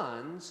as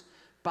sons,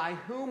 by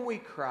whom we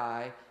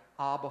cry,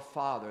 Abba,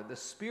 Father. The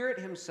Spirit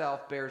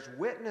himself bears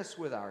witness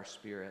with our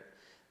spirit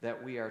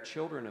that we are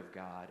children of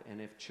God,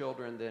 and if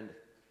children, then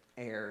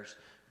heirs,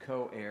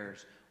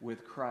 co-heirs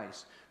with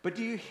Christ. But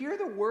do you hear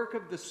the work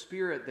of the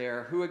Spirit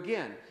there, who,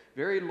 again,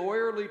 very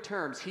lawyerly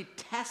terms, he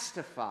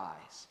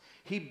testifies,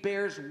 he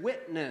bears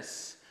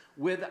witness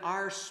with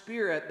our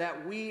spirit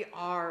that we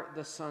are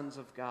the sons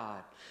of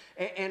God.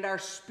 And our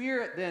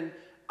spirit then,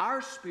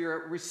 our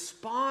spirit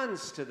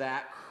responds to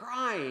that,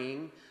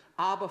 crying,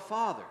 Abba,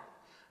 Father.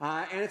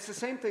 And it's the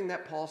same thing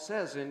that Paul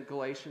says in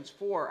Galatians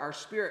 4. Our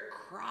spirit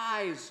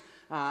cries,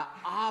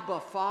 Abba,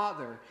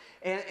 Father.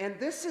 And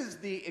this is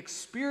the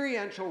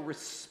experiential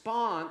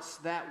response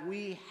that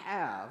we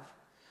have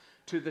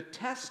to the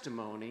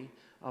testimony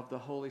of the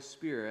Holy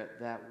Spirit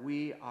that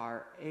we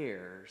are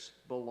heirs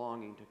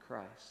belonging to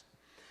Christ.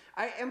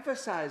 I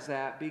emphasize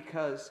that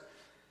because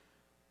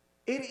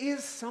it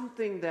is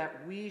something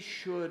that we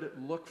should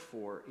look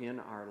for in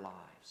our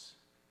lives.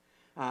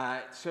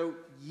 So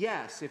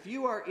yes, if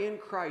you are in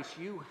Christ,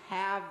 you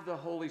have the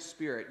Holy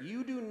Spirit.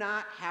 You do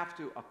not have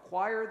to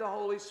acquire the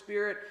Holy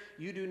Spirit.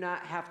 You do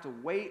not have to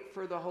wait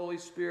for the Holy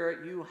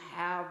Spirit. You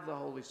have the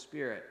Holy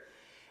Spirit.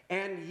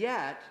 And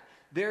yet,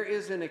 there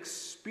is an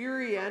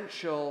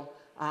experiential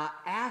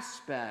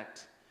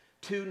aspect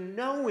to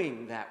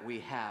knowing that we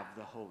have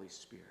the Holy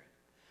Spirit.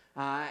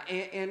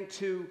 And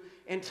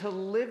to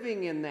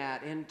living in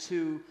that, and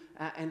to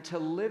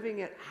living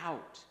it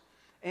out.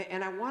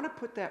 And I want to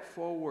put that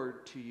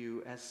forward to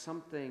you as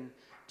something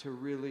to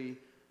really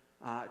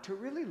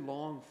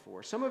long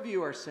for. Some of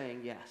you are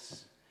saying,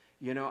 yes,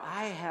 you know,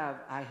 I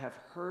have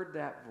heard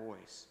that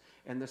voice,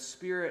 and the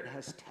Spirit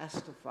has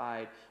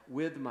testified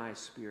with my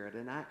spirit,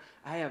 and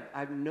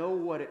I know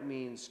what it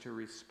means to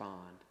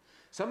respond.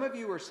 Some of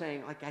you are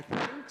saying, like, I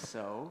think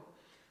so.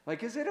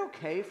 Like, is it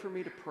okay for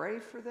me to pray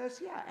for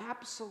this? Yeah,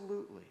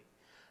 absolutely.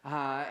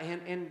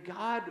 And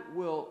God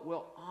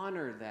will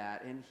honor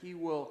that, and He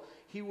will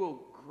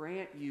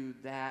grant you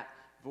that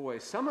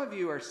voice. Some of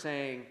you are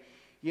saying,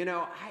 you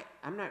know,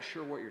 I'm not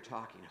sure what you're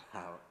talking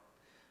about.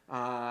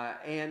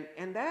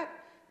 And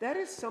that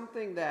is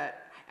something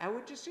that I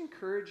would just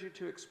encourage you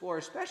to explore,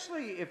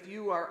 especially if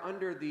you are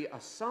under the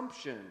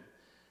assumption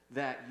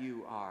that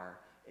you are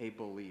a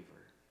believer.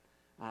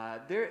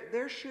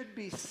 There should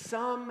be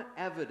some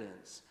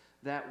evidence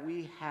that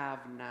we have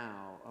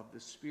now of the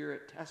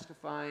Spirit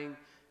testifying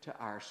to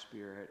our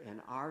spirit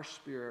and our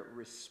spirit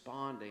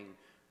responding,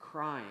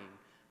 crying,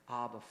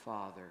 Abba,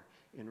 Father,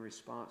 in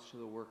response to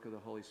the work of the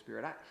Holy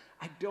Spirit.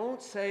 I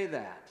don't say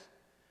that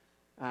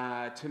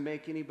to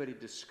make anybody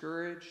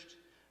discouraged.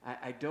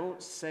 I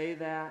don't say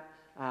that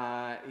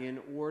in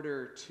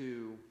order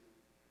to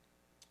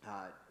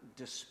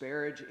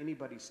disparage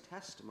anybody's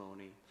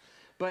testimony,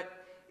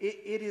 but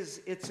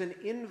it's an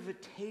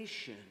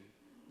invitation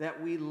that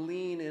we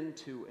lean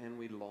into and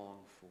we long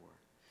for.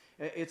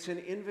 It's an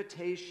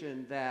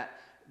invitation that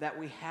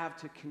we have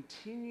to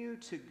continue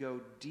to go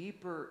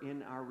deeper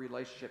in our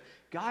relationship.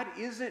 God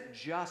isn't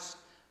just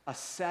a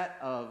set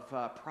of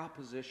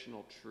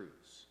propositional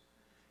truths.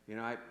 You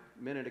know, a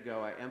minute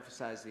ago I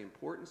emphasized the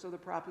importance of the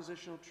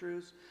propositional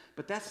truths,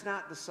 but that's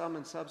not the sum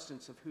and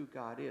substance of who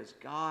God is.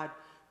 God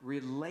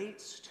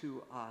relates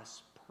to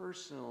us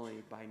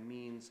personally by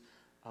means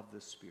of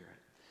the Spirit.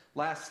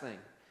 Last thing,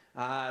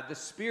 the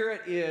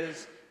Spirit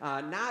is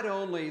not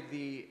only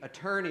the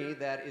attorney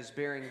that is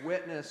bearing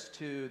witness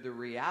to the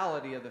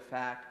reality of the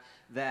fact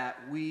that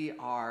we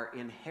are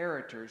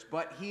inheritors,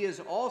 but he is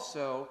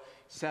also,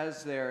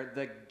 says there,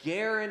 the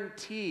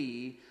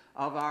guarantee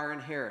of our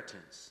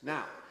inheritance.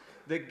 Now,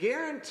 the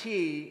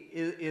guarantee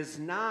is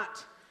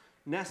not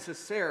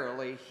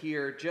necessarily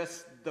here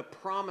just the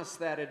promise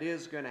that it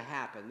is going to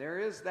happen. There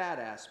is that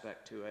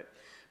aspect to it.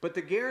 But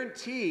the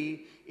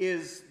guarantee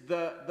is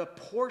the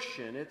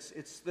portion,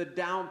 it's the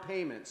down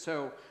payment.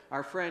 So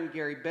our friend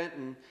Gary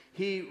Benton,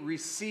 he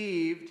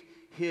received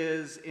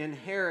his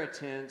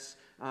inheritance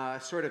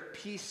sort of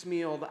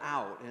piecemealed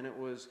out, and it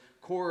was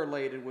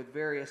correlated with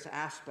various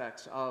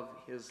aspects of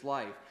his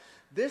life.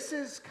 This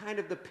is kind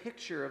of the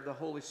picture of the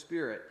Holy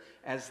Spirit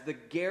as the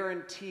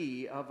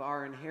guarantee of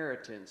our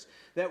inheritance,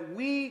 that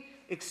we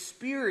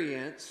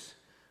experience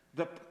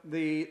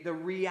the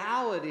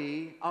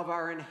reality of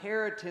our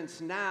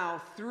inheritance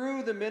now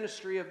through the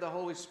ministry of the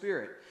Holy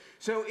Spirit.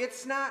 So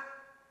it's not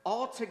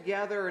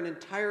altogether an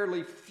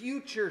entirely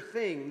future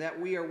thing that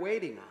we are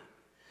waiting on.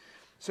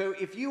 So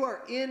if you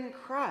are in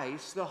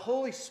Christ, the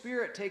Holy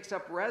Spirit takes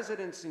up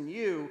residence in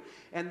you,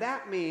 and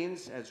that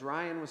means, as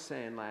Ryan was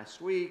saying last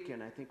week,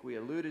 and I think we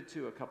alluded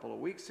to a couple of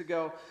weeks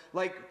ago,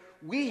 like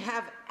we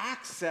have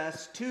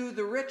access to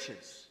the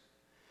riches.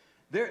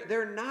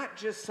 They're not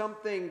just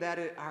something that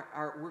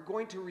we're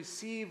going to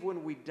receive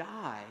when we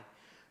die,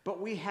 but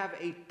we have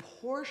a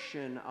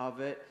portion of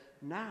it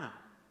now.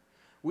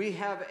 We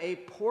have a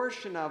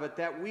portion of it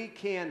that we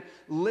can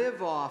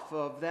live off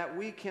of, that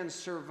we can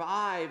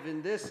survive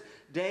in this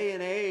day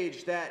and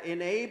age, that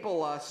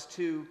enable us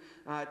to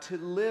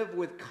live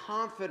with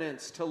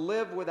confidence, to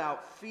live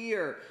without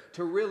fear,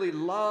 to really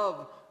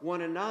love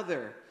one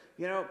another.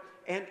 You know,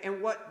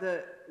 and what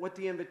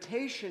the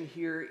invitation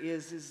here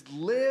is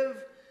live.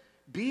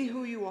 Be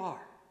who you are.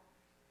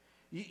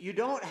 You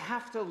don't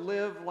have to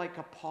live like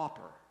a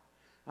pauper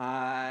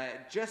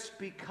just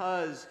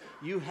because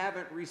you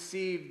haven't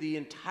received the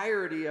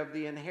entirety of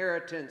the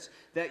inheritance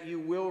that you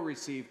will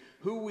receive.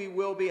 Who we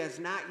will be has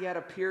not yet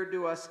appeared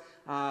to us.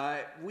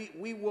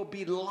 We will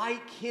be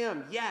like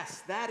him.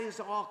 Yes, that is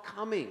all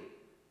coming.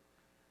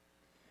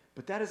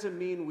 But that doesn't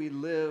mean we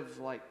live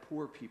like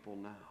poor people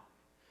now,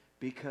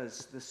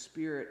 because the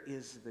Spirit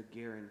is the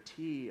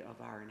guarantee of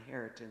our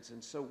inheritance.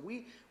 And so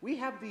we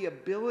have the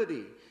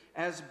ability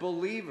as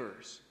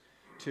believers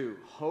to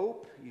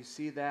hope. You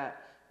see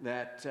that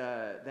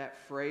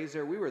phrase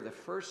there? We were the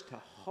first to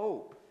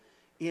hope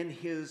in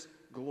his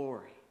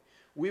glory.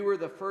 We were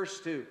the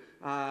first to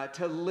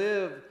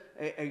live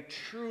a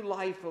true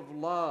life of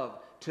love,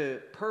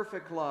 to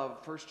perfect love,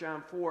 1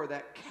 John 4,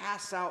 that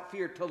casts out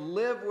fear, to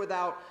live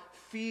without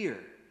fear.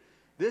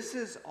 This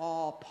is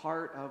all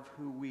part of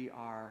who we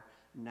are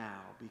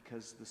now,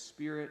 because the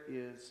Spirit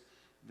is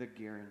the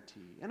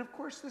guarantee. And of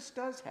course, this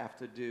does have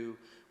to do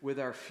with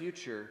our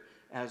future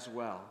as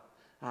well,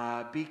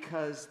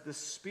 because the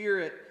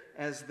Spirit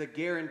as the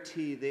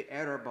guarantee, the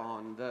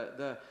erabon,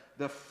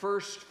 the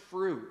first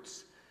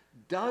fruits,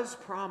 does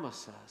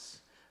promise us,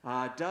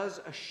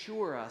 does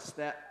assure us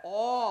that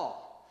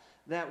all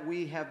that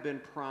we have been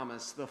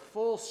promised, the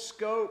full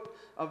scope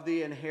of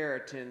the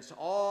inheritance,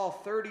 all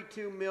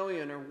 32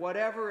 million or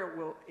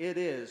whatever it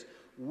is,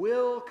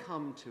 will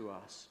come to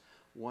us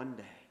one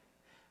day.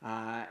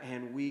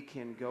 And we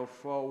can go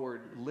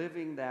forward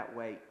living that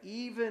way,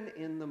 even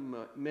in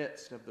the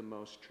midst of the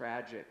most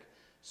tragic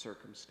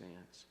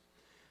circumstance.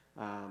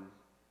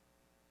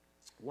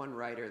 One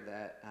writer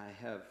that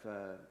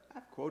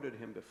I've quoted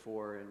him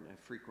before, and I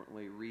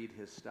frequently read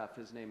his stuff.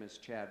 His name is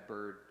Chad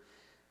Bird.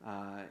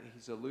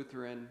 He's a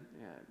Lutheran,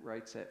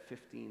 writes at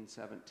 15,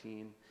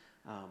 17.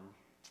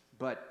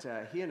 But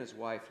he and his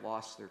wife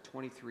lost their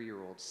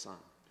 23-year-old son.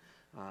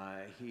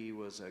 He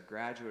was a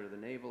graduate of the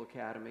Naval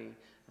Academy.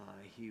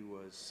 He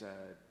was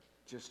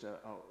just a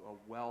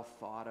well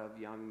thought of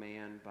young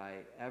man by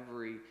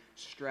every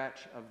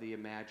stretch of the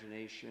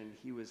imagination.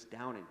 He was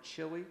down in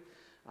Chile.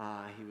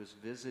 He was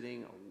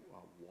visiting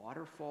a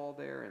waterfall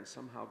there and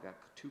somehow got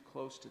too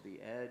close to the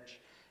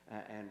edge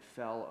and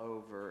fell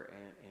over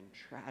and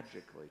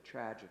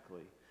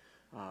tragically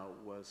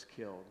was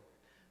killed.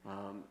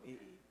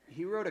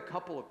 He wrote a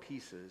couple of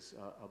pieces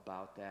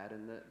about that,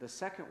 and the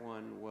second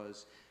one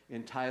was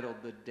entitled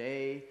 "The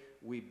Day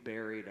We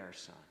Buried Our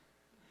Son."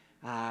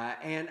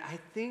 And I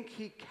think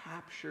he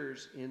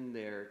captures in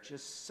there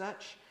just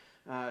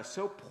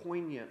so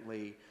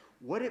poignantly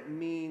what it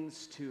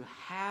means to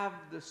have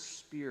the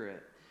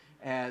Spirit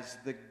as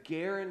the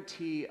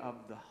guarantee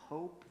of the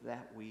hope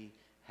that we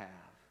have.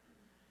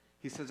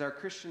 He says, "Our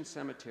Christian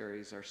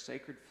cemeteries are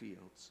sacred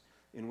fields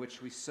in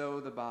which we sow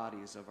the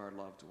bodies of our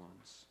loved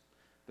ones.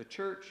 The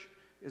church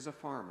is a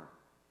farmer.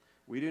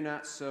 We do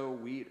not sow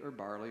wheat or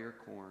barley or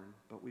corn,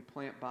 but we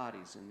plant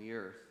bodies in the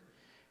earth.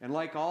 And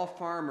like all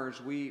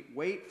farmers, we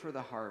wait for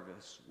the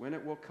harvest. When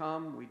it will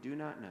come, we do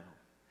not know.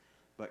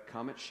 But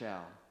come it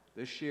shall.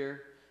 This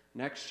year,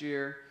 next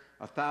year,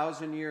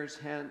 1,000 years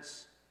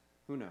hence,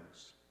 who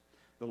knows?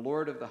 The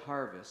Lord of the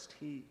harvest,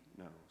 he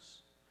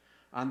knows.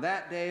 On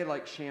that day,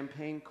 like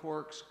champagne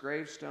corks,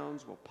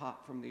 gravestones will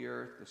pop from the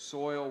earth. The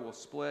soil will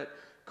split.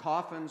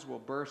 Coffins will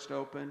burst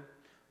open.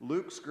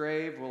 Luke's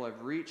grave will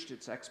have reached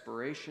its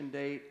expiration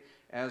date,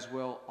 as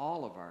will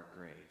all of our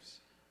graves,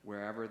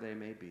 wherever they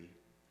may be.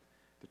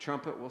 The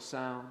trumpet will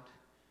sound,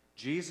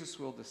 Jesus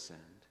will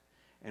descend,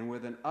 and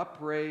with an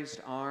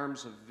upraised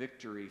arms of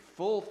victory,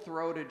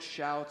 full-throated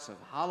shouts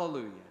of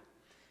hallelujah,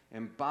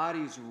 and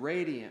bodies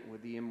radiant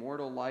with the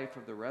immortal life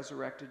of the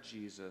resurrected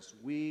Jesus,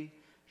 we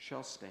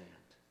shall stand,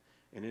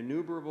 an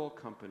innumerable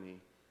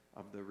company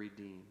of the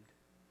redeemed.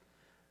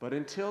 But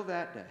until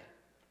that day,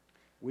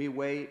 we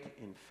wait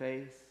in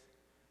faith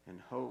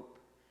and hope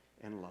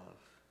and love.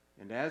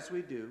 And as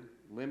we do,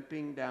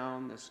 limping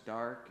down this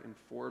dark and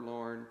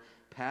forlorn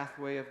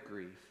pathway of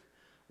grief,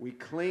 we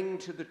cling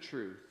to the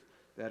truth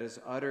that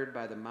is uttered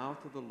by the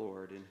mouth of the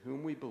Lord, in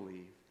whom we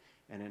believe,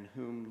 and in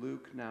whom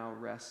Luke now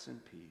rests in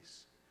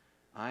peace.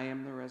 I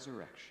am the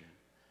resurrection.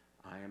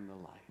 I am the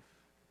life.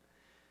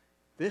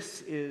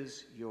 This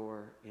is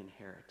your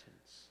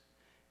inheritance.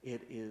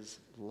 It is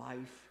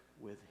life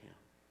with him.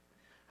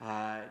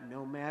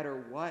 No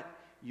matter what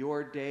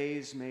your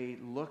days may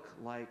look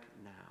like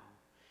now,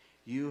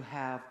 you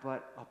have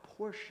but a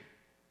portion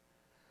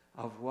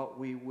of what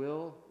we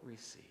will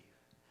receive.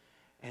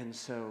 And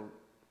so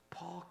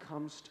Paul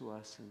comes to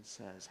us and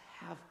says,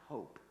 have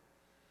hope.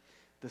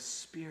 The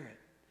Spirit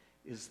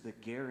is the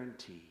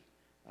guarantee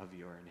of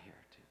your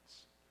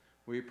inheritance.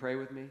 Will you pray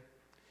with me?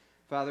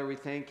 Father, we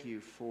thank you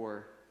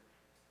for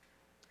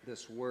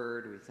this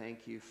word. We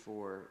thank you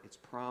for its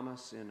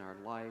promise in our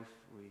life.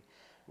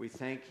 We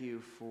thank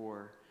you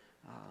for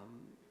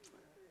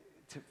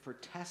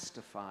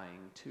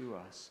testifying to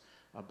us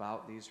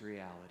about these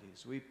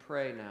realities. We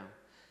pray now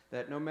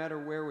that no matter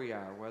where we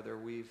are, whether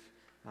we've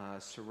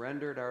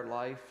surrendered our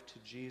life to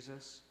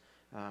Jesus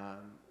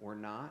or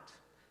not,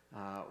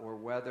 or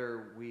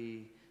whether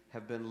we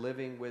have been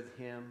living with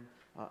him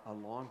a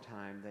long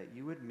time, that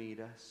you would meet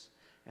us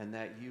and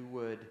that you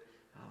would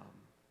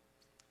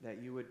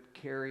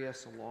carry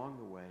us along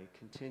the way,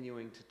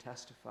 continuing to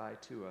testify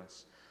to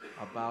us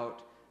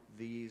about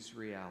these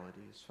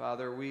realities.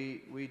 Father,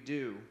 we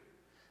do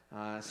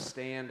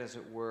stand, as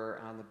it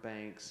were, on the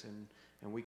banks, and